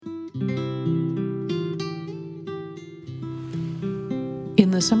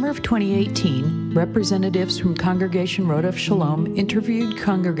In the summer of 2018, representatives from Congregation Rodef Shalom interviewed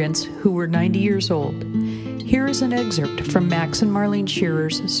congregants who were 90 years old. Here is an excerpt from Max and Marlene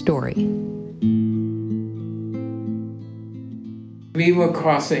Scherer's story. We were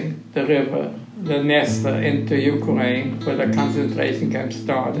crossing the river, the Nesta, into Ukraine, where the concentration camp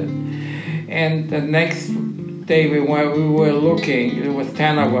started. And the next day we were looking, there was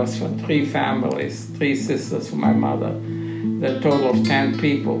 10 of us from 3 families, 3 sisters from my mother, the total of 10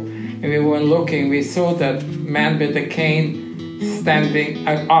 people. And we were looking, we saw that man with a cane standing,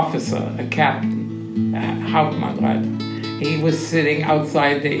 an officer, a captain, a Hauptmann, right? He was sitting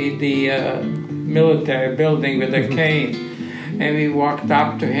outside the military building with a cane. And we walked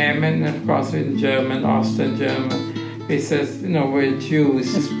up to him, and of course in German, Austrian German, he says, we're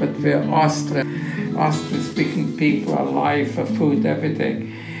Jews, but we're Austrian-speaking people, our life, our food,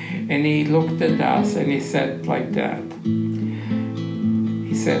 everything. And he looked at us and he said like that.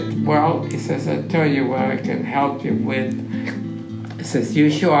 He said, I tell you what I can help you with. He says, you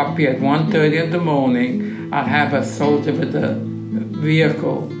show up here at 1:30 in the morning, I'll have a soldier with a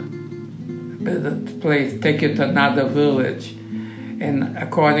vehicle, with a place, take you to another village. And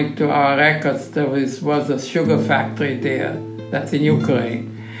according to our records, there was a sugar factory there. That's in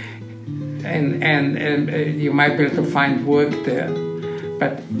Ukraine. And you might be able to find work there.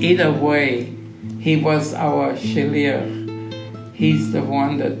 But either way, he was our shaliach. He's the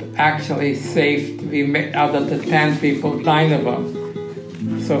one that actually saved, out of the 10 people, 9 of them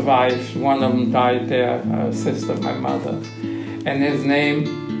survived. One of them died there, a sister of my mother. And his name,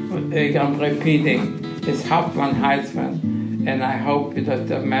 I'm repeating, is Hauptmann Heizmann. And I hope that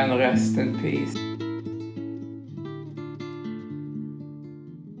the man rest in peace.